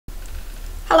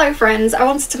Hello friends, I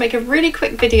wanted to make a really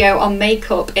quick video on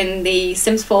makeup in the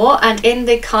Sims 4 and in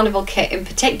the Carnival kit in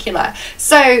particular.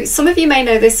 So some of you may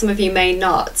know this, some of you may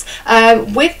not.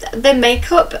 With the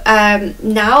makeup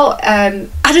now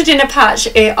added in a patch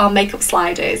are makeup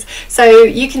sliders. So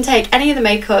you can take any of the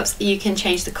makeups, you can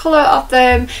change the colour of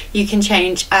them, you can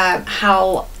change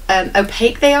how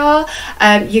opaque they are,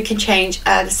 you can change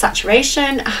the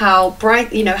saturation, how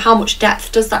bright, how much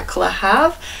depth does that colour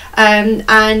have,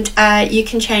 and you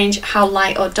can change how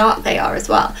light or dark they are as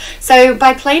well. So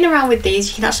by playing around with these,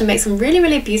 you can actually make some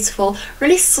really beautiful,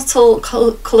 really subtle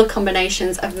colour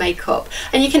combinations of makeup,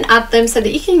 and you can add them so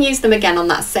that you can use them again on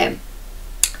that sim.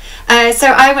 So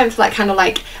I went for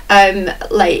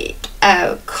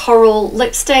coral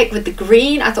lipstick with the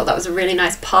green. I thought that was a really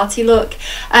nice party look,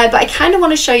 but I kind of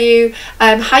want to show you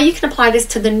how you can apply this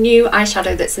to the new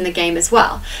eyeshadow that's in the game as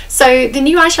well. So the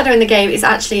new eyeshadow in the game is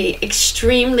actually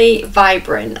extremely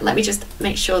vibrant. Let me just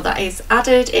make sure that is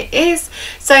added. It is.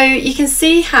 So you can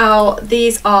see how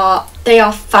they are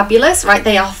fabulous, right?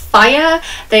 They are fire,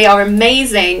 they are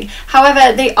amazing.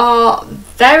 However, they are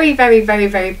very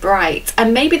bright,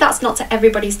 and maybe that's not to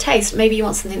everybody's taste. Maybe you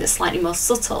want something that's slightly more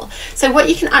subtle. So what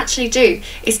you can actually do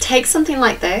is take something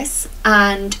like this,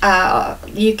 and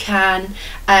you can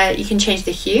change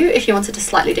the hue if you wanted a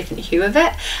slightly different hue of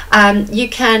it. You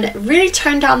can really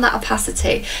tone down that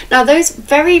opacity. Now those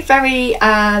very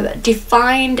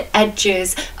defined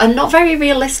edges are not very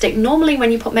realistic. Normally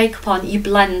when you put makeup on, you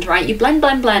blend, right? You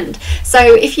blend.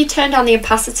 So if you turn down the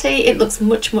opacity, it looks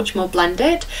much more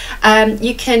blended.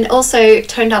 You can also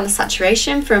tone down the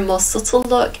saturation for a more subtle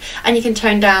look, and you can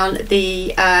tone down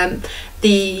the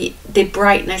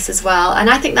brightness as well, and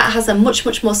I think that has a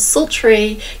much more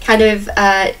sultry kind of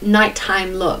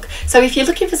nighttime look. So if you're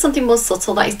looking for something more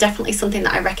subtle, that is definitely something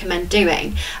that I recommend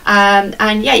doing.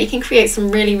 And yeah, you can create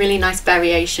some really nice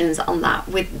variations on that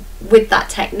with that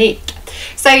technique.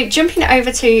 So jumping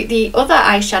over to the other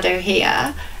eyeshadow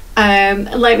here,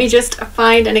 let me just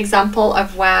find an example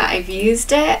of where I've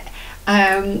used it.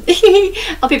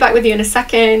 I'll be back with you in a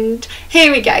second.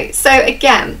 Here we go. So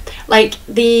again, like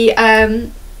the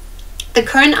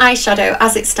current eyeshadow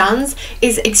as it stands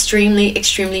is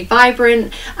extremely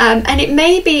vibrant, and it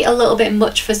may be a little bit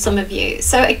much for some of you.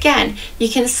 So again, you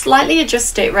can slightly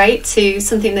adjust it, right, to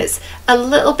something that's a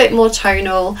little bit more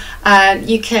tonal.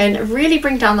 You can really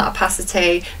bring down that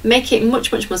opacity, make it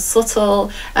much more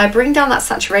subtle, bring down that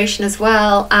saturation as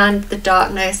well, and the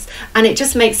darkness, and it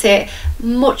just makes it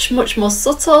much more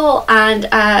subtle and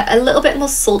a little bit more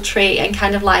sultry and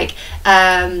kind of like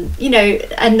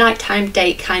a nighttime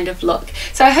date kind of look.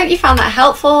 So I hope you found that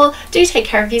helpful. Do take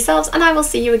care of yourselves, and I will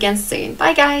see you again soon.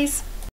 Bye guys.